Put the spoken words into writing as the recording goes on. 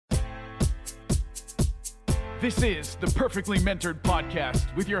This is the Perfectly Mentored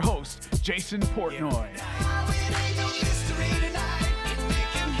Podcast with your host, Jason Portnoy.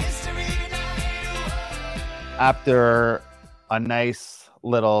 After a nice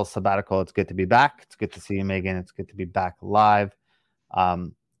little sabbatical, it's good to be back. It's good to see you, Megan. It's good to be back live.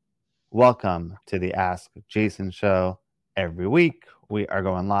 Welcome to the Ask Jason show. Every week, we are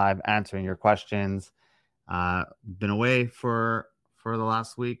going live, answering your questions. Been away for the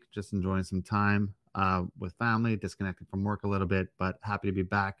last week, just enjoying some time with family, disconnected from work a little bit, but happy to be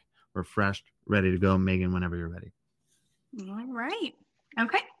back, refreshed, ready to go. Megan, whenever you're ready. All right.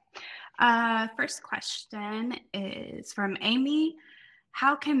 Okay. First question is from Amy.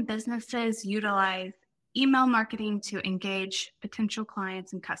 How can businesses utilize email marketing to engage potential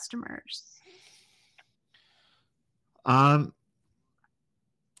clients and customers? One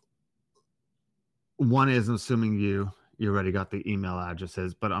is assuming you already got the email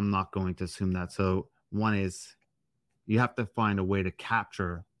addresses, but I'm not going to assume that. So one is you have to find a way to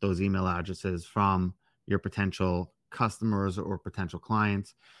capture those email addresses from your potential customers or potential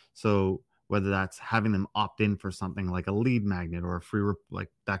clients. So whether that's having them opt in for something like a lead magnet or a free, like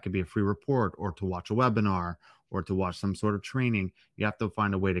that could be a free report, or to watch a webinar or to watch some sort of training, you have to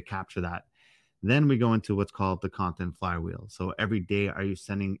find a way to capture that. Then we go into what's called the content flywheel. So every day, are you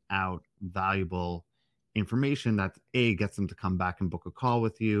sending out valuable information that gets them to come back and book a call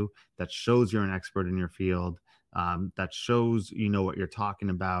with you, that shows you're an expert in your field, that shows you know what you're talking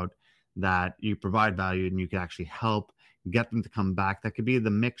about, that you provide value and you can actually help get them to come back. That could be a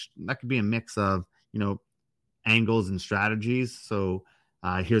mix of, angles and strategies. So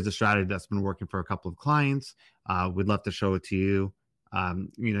here's a strategy that's been working for a couple of clients. We'd love to show it to you.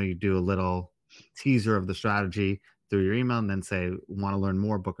 You do a little teaser of the strategy through your email and then say, want to learn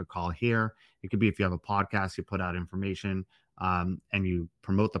more, book a call here. It could be if you have a podcast, you put out information and you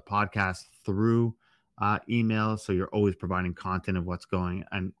promote the podcast through email. So you're always providing content of what's going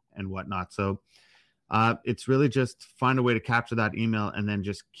and whatnot. So it's really just find a way to capture that email and then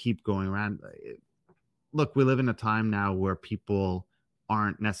just keep going around. Look, we live in a time now where people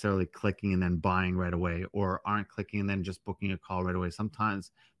aren't necessarily clicking and then buying right away, or aren't clicking and then just booking a call right away.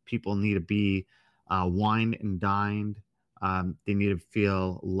 Sometimes people need to be wined and dined. They need to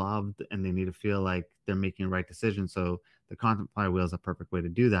feel loved and they need to feel like they're making the right decision. So the content flywheel is a perfect way to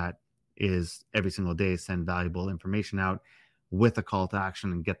do that, is every single day send valuable information out with a call to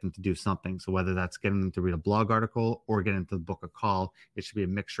action and get them to do something. So whether that's getting them to read a blog article or getting them to book a call, it should be a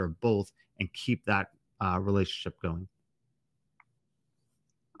mixture of both and keep that relationship going.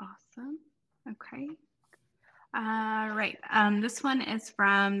 Awesome. Okay. Right. This one is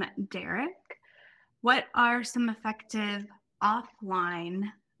from Derek. What are some effective offline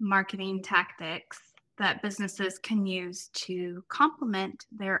marketing tactics that businesses can use to complement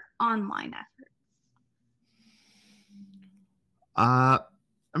their online efforts?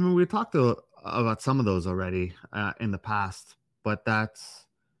 We talked about some of those already in the past, but that's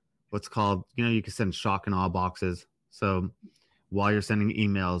what's called, you can send shock and awe boxes. So while you're sending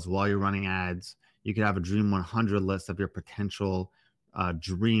emails, while you're running ads, you could have a Dream 100 list of your potential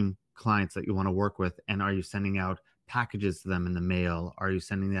dream clients that you want to work with. And are you sending out packages to them in the mail? Are you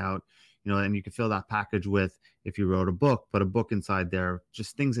sending out, and you can fill that package with, if you wrote a book, put a book inside there,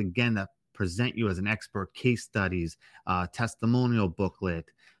 just things, again, that present you as an expert, case studies, testimonial booklet,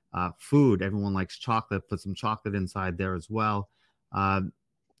 food. Everyone likes chocolate. Put some chocolate inside there as well. Are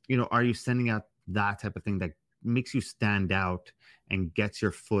you sending out that type of thing that makes you stand out and gets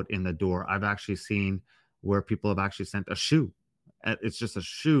your foot in the door? I've actually seen where people have actually sent a shoe. It's just a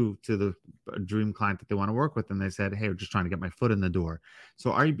shoe to the dream client that they want to work with. And they said, hey, we're just trying to get my foot in the door.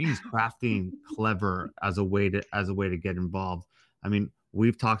 So are you being crafty and clever as a way to get involved?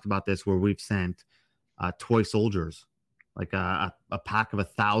 We've talked about this where we've sent toy soldiers, like a pack of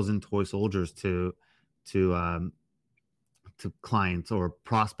 1,000 toy soldiers to clients or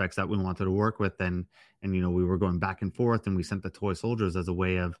prospects that we wanted to work with. And we were going back and forth, and we sent the toy soldiers as a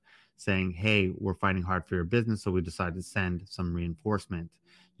way of saying, hey, we're fighting hard for your business. So we decided to send some reinforcement.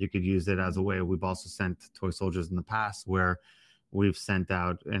 You could use it as a way. We've also sent toy soldiers in the past where we've sent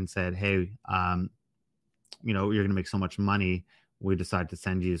out and said, hey, you're going to make so much money. We decided to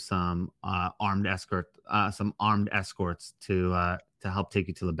send you some armed escorts to help take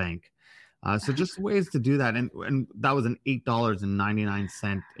you to the bank. So just ways to do that. And that was an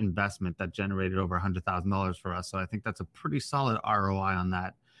 $8.99 investment that generated over $100,000 for us. So I think that's a pretty solid ROI on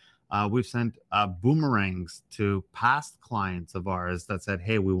that. We've sent boomerangs to past clients of ours that said,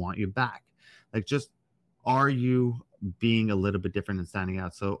 hey, we want you back. Like, just, are you being a little bit different and standing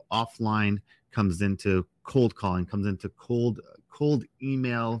out? So offline comes into cold calling, comes into cold Cold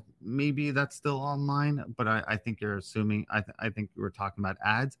email, maybe that's still online, but I think you're assuming, I think we're talking about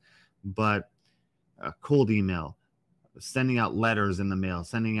ads, but cold email, sending out letters in the mail,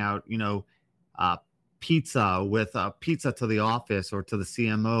 sending out, pizza with pizza to the office or to the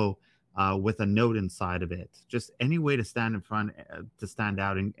CMO with a note inside of it. Just any way to stand in front, to stand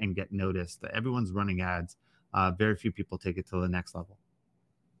out and get noticed. Everyone's running ads. Very few people take it to the next level.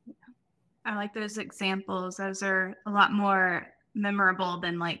 I like those examples. Those are a lot more memorable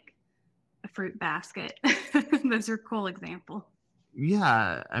than like a fruit basket. Those are cool examples.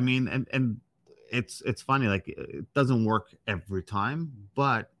 Yeah, I mean, and it's funny, like it doesn't work every time,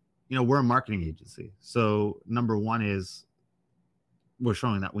 but we're a marketing agency. So number one is we're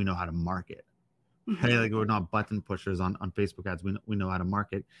showing that we know how to market. Mm-hmm. Hey, like we're not button pushers on Facebook ads. We know how to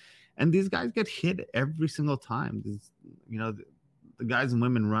market, and these guys get hit every single time. The guys and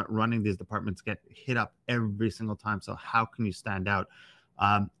women running these departments get hit up every single time. So how can you stand out?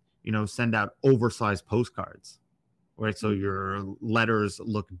 Send out oversized postcards, right? So your letters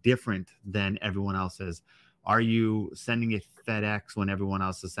look different than everyone else's. Are you sending it FedEx when everyone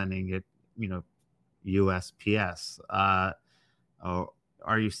else is sending it, USPS? Or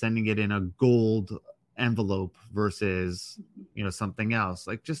are you sending it in a gold envelope versus, something else?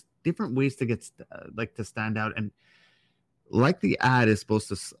 Like just different ways to get to stand out. And like the ad is supposed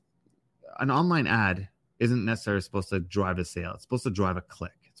to, an online ad isn't necessarily supposed to drive a sale. It's supposed to drive a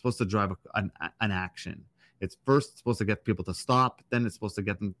click. It's supposed to drive an action. It's first supposed to get people to stop. Then it's supposed to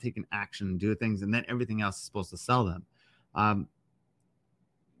get them to take an action and do things. And then everything else is supposed to sell them.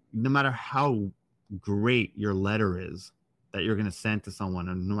 No matter how great your letter is that you're going to send to someone,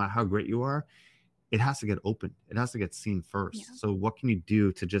 and no matter how great you are, it has to get opened. It has to get seen first. Yeah. So what can you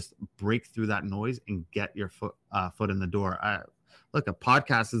do to just break through that noise and get your foot in the door? Look, a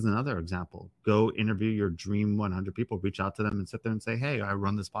podcast is another example. Go interview your dream 100 people, reach out to them and sit there and say, hey, I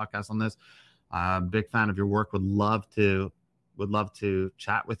run this podcast on this. Big fan of your work. Would love to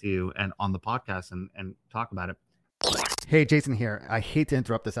chat with you and on the podcast and talk about it. Hey, Jason here. I hate to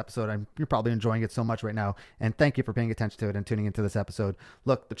interrupt this episode. You're probably enjoying it so much right now. And thank you for paying attention to it and tuning into this episode.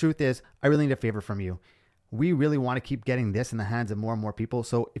 Look, the truth is, I really need a favor from you. We really want to keep getting this in the hands of more and more people.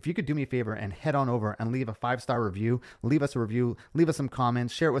 So if you could do me a favor and head on over and leave a 5-star review, leave us a review, leave us some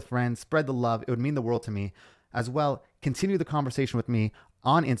comments, share it with friends, spread the love. It would mean the world to me. As well, continue the conversation with me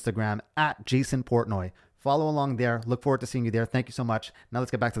on Instagram at Jason Portnoy. Follow along there. Look forward to seeing you there. Thank you so much. Now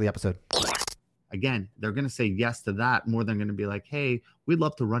let's get back to the episode. Again, they're going to say yes to that more than going to be like, hey, we'd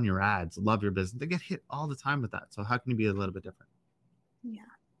love to run your ads, love your business. They get hit all the time with that. So how can you be a little bit different? Yeah.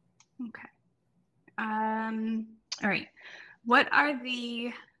 Okay. All right. What are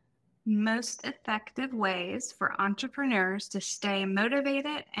the most effective ways for entrepreneurs to stay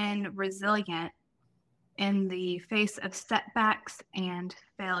motivated and resilient in the face of setbacks and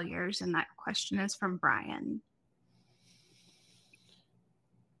failures? And that question is from Brian.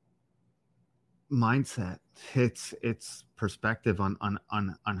 Mindset. It's perspective on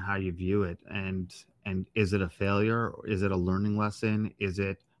how you view it, and is it a failure or is it a learning lesson?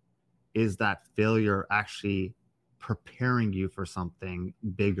 Is that failure actually preparing you for something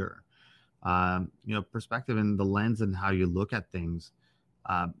bigger? Perspective and the lens and how you look at things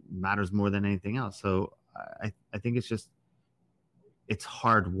matters more than anything else. So I think it's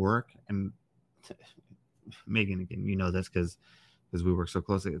hard work. And Megan, again, you know this because we work so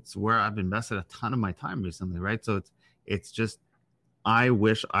closely. It's where I've invested a ton of my time recently, right? So it's just, I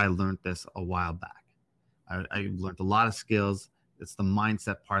wish I learned this a while back. I learned a lot of skills. It's the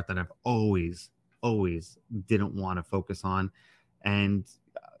mindset part that I've always didn't want to focus on. And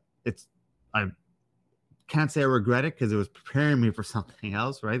I can't say I regret it because it was preparing me for something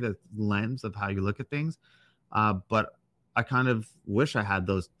else, right? The lens of how you look at things. But I kind of wish I had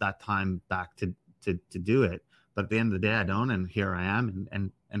that time back to do it. But at the end of the day, I don't, and here I am,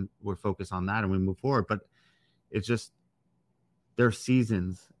 and we're focused on that, and we move forward. But it's just, there are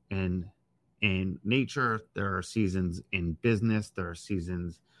seasons in nature, there are seasons in business, there are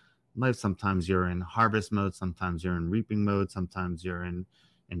seasons in life. Sometimes you're in harvest mode, sometimes you're in reaping mode, sometimes you're in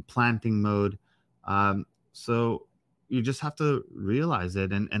planting mode. So you just have to realize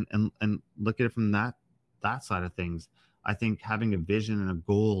it and look at it from that side of things. I think having a vision and a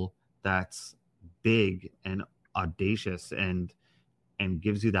goal that's big and audacious and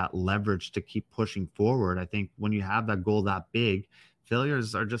gives you that leverage to keep pushing forward. I think when you have that goal that big,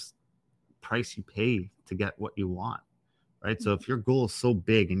 failures are just price you pay to get what you want, right? So if your goal is so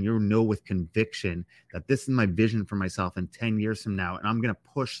big and you know with conviction that this is my vision for myself in 10 years from now, and I'm going to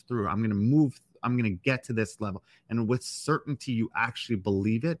push through, I'm going to move I'm going to get to this level. And with certainty, you actually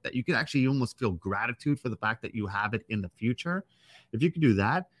believe it, that you can actually almost feel gratitude for the fact that you have it in the future. If you can do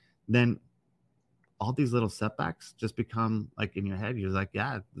that, then all these little setbacks just become like in your head. You're like,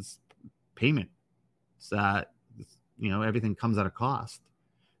 yeah, this payment, it's, everything comes at a cost,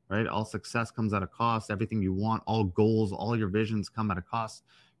 right? All success comes at a cost. Everything you want, all goals, all your visions come at a cost.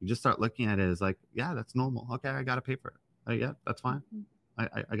 You just start looking at it as like, yeah, that's normal. Okay, I got to pay for it. Yeah, that's fine.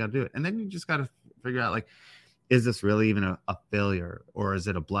 I got to do it. And then you just got to figure out, like, is this really even a failure, or is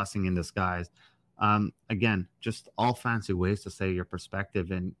it a blessing in disguise? Again, just all fancy ways to say your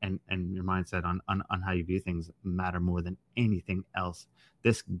perspective and your mindset on how you view things matter more than anything else.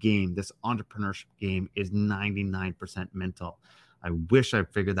 This game, this entrepreneurship game, is 99% mental. I wish I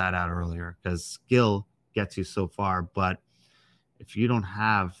figured that out earlier, because skill gets you so far, but if you don't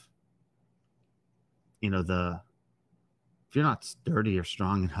have, if you're not sturdy or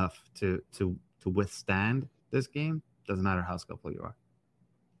strong enough to withstand this game, doesn't matter how skillful you are.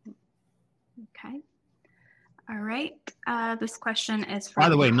 Okay. All right. This question is from. By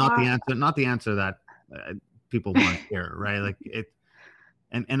the way, not the answer that people want to hear, right? Like it,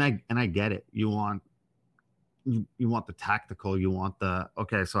 and I get it. You want the tactical. You want the,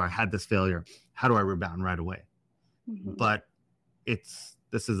 okay, so I had this failure. How do I rebound right away? Mm-hmm. But if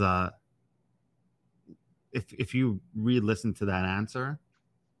you re-listen to that answer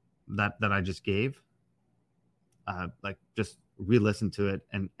that I just gave, like just re-listen to it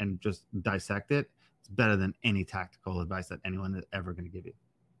and just dissect it, it's better than any tactical advice that anyone is ever going to give you.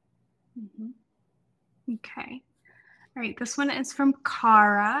 Mm-hmm. Okay. All right. This one is from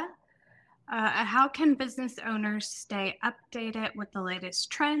Cara. How can business owners stay updated with the latest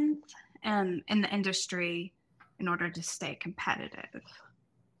trends in the industry in order to stay competitive?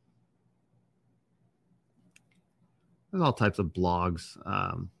 There's all types of blogs,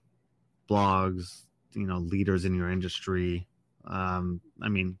 leaders in your industry.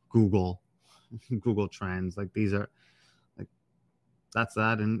 Google Trends, like these are like, that's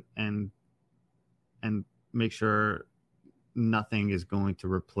that. And make sure nothing is going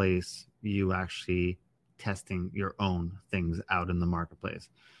to replace you actually testing your own things out in the marketplace.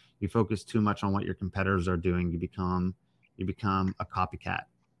 You focus too much on what your competitors are doing, you become a copycat.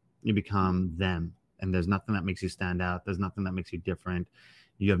 You become them. And there's nothing that makes you stand out. There's nothing that makes you different.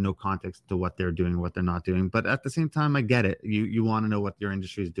 You have no context to what they're doing, what they're not doing. But at the same time, I get it. You want to know what your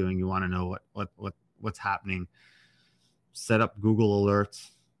industry is doing. You want to know what's happening. Set up Google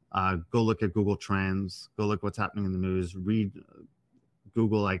alerts. Go look at Google Trends. Go look what's happening in the news. Read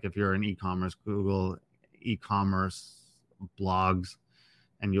Google, like if you're in e-commerce, Google e-commerce blogs,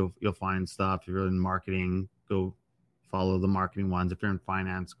 and you'll find stuff. If you're in marketing, go follow the marketing ones. If you're in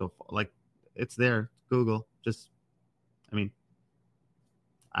finance, like it's there. Google. Just, it's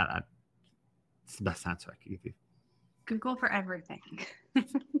the best answer I can give you. Google for everything.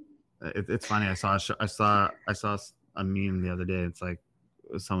 It's funny. I saw a meme the other day. It's like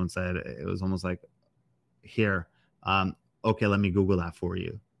someone said, it was almost like, here, okay, let me Google that for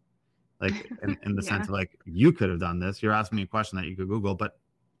you. Like in the sense of like, you could have done this. You're asking me a question that you could Google, but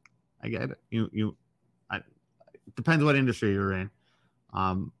I get it. It depends what industry you're in.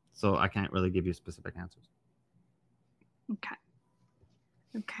 So I can't really give you specific answers. Okay.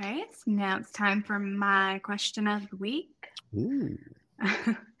 So now it's time for my question of the week. Ooh.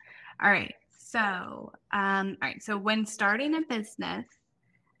 All right. So, So when starting a business,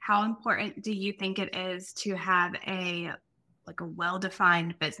 how important do you think it is to have a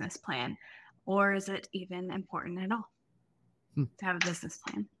well-defined business plan, or is it even important at all to have a business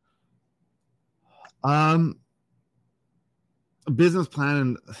plan? A business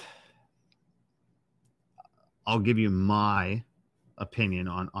plan, I'll give you my opinion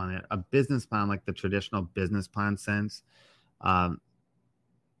on it. A business plan, like the traditional business plan sense, no,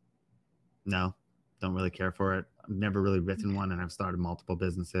 don't really care for it. I've never really written one, and I've started multiple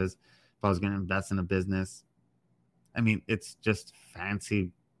businesses. If I was going to invest in a business, it's just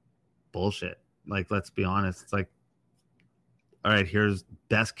fancy bullshit. Like, let's be honest. It's like, all right, here's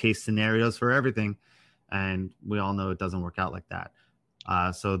best case scenarios for everything. And we all know it doesn't work out like that.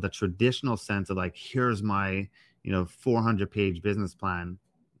 So the traditional sense of like, here's my, 400-page business plan.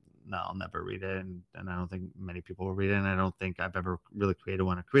 No, I'll never read it. And I don't think many people will read it. And I don't think I've ever really created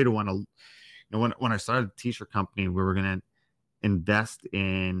one. I created one, when I started the t-shirt company, we were going to invest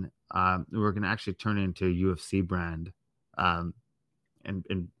in, we were going to actually turn it into a UFC brand. And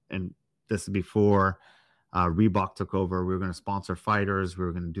this is before Reebok took over. We were going to sponsor fighters. We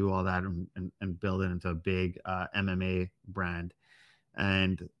were going to do all that and build it into a big MMA brand.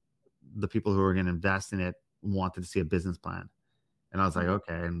 And the people who were going to invest in it wanted to see a business plan. And I was like,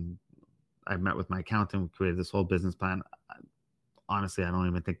 okay. And I met with my accountant. We created this whole business plan. Honestly, I don't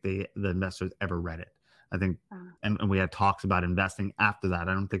even think the investors ever read it. I think, and we had talks about investing after that.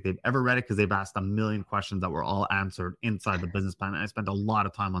 I don't think they've ever read it because they've asked a million questions that were all answered inside the business plan. And I spent a lot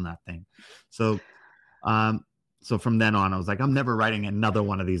of time on that thing. So, so from then on, I was like, I'm never writing another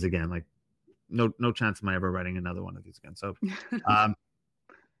one of these again. Like, no chance am I ever writing another one of these again. So,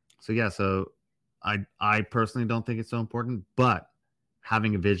 so I personally don't think it's so important, but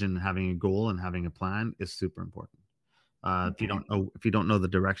having a vision, having a goal, and having a plan is super important. If you don't know the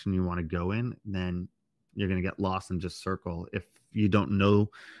direction you want to go in, then you're going to get lost and just circle. If you don't know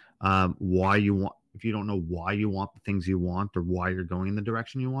if you don't know why you want the things you want or why you're going in the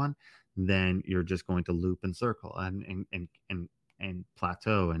direction you want, then you're just going to loop and circle and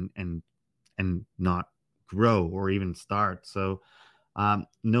plateau and not grow or even start. So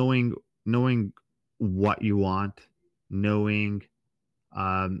knowing what you want, knowing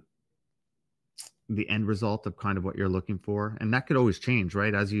the end result of kind of what you're looking for, and that could always change,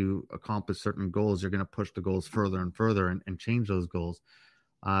 right? As you accomplish certain goals, you're going to push the goals further and further and change those goals.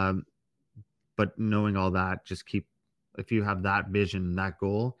 But knowing all that, if you have that vision, that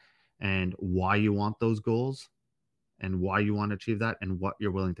goal, and why you want those goals and why you want to achieve that and what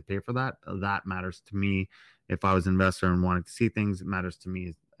you're willing to pay for that, that matters to me. If I was an investor and wanted to see things, it matters to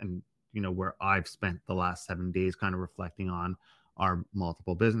me. And, where I've spent the last 7 days kind of reflecting on our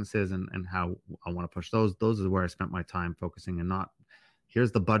multiple businesses and how I want to push those is where I spent my time focusing, and not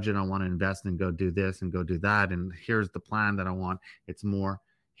here's the budget I want to invest and go do this and go do that. And here's the plan that I want. It's more,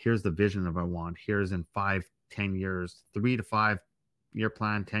 here's the vision of I want. Here's in 5-10 years, 3 to 5 year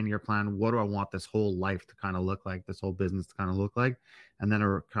plan, 10-year plan. What do I want this whole life to kind of look like, this whole business to kind of look like? And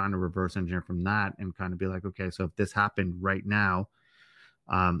then kind of reverse engineer from that and kind of be like, okay, so if this happened right now,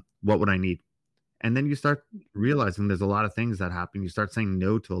 what would I need? And then you start realizing there's a lot of things that happen. You start saying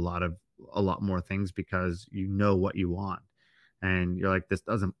no to a lot more things because you know what you want. And you're like, this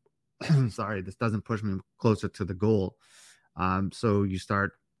doesn't push me closer to the goal. So you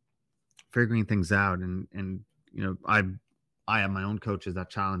start figuring things out. And I have my own coaches that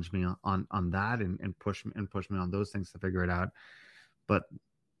challenge me on that and push me on those things to figure it out. But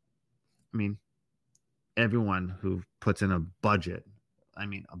I mean, everyone who puts in a budget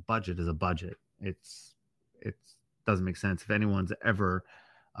is a budget. It doesn't make sense. If anyone's ever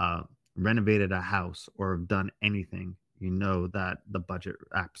renovated a house or done anything, that the budget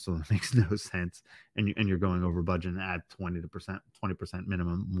absolutely makes no sense, and you're going over budget and add 20%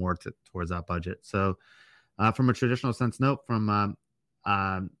 minimum more towards that budget. So from a traditional sense, no. From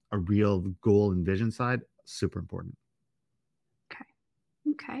a real goal and vision side, super important.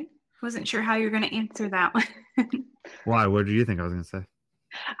 Okay. Wasn't sure how you're going to answer that one. Why? What do you think I was going to say?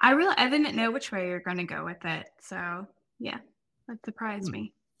 I didn't know which way you're going to go with it. So yeah, that surprised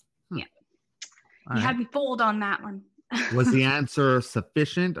me. Yeah. You had me fooled on that one. Was the answer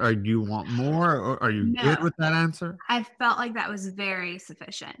sufficient, or do you want more, or are you good with that answer? I felt like that was very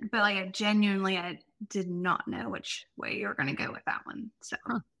sufficient, but I did not know which way you were going to go with that one. So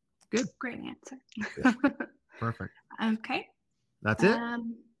good. Great answer. Good. Perfect. Okay. That's it?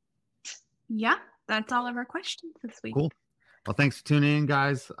 Yeah, that's all of our questions this week. Cool. Well, thanks for tuning in,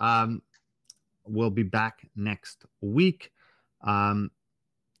 guys. We'll be back next week.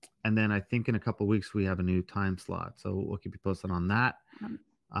 And then I think in a couple of weeks, we have a new time slot. So we'll keep you posted on that.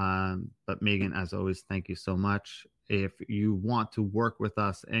 But Megan, as always, thank you so much. If you want to work with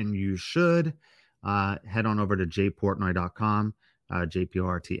us, and you should, head on over to jportnoy.com,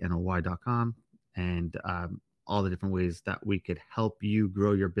 jportnoy.com. And all the different ways that we could help you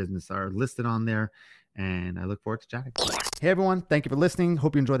grow your business are listed on there. And I look forward to chatting. Hey everyone, thank you for listening.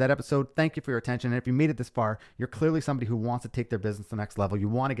 Hope you enjoyed that episode. Thank you for your attention. And if you made it this far, you're clearly somebody who wants to take their business to the next level. You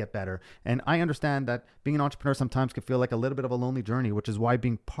want to get better. And I understand that being an entrepreneur sometimes can feel like a little bit of a lonely journey, which is why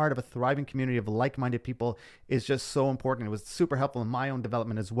being part of a thriving community of like-minded people is just so important. It was super helpful in my own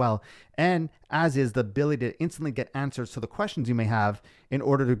development as well. And as is the ability to instantly get answers to the questions you may have in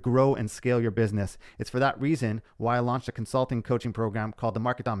order to grow and scale your business. It's for that reason why I launched a consulting coaching program called the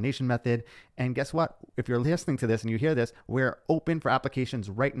Market Domination Method. And guess what? If you're listening to this and you hear this, we're open for applications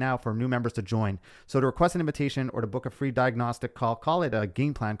right now for new members to join. So to request an invitation or to book a free diagnostic call it a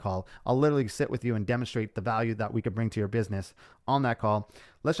game plan call. I'll literally sit with you and demonstrate the value that we could bring to your business on that call.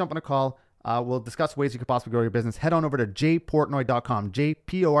 Let's jump on a call. We'll discuss ways you could possibly grow your business. Head on over to jportnoy.com,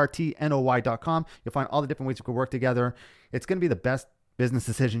 jportnoy.com. You'll find all the different ways we could work together. It's going to be the best business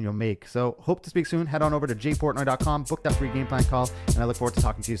decision you'll make. So hope to speak soon. Head on over to jportnoy.com, book that free game plan call, and I look forward to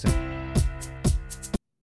talking to you soon.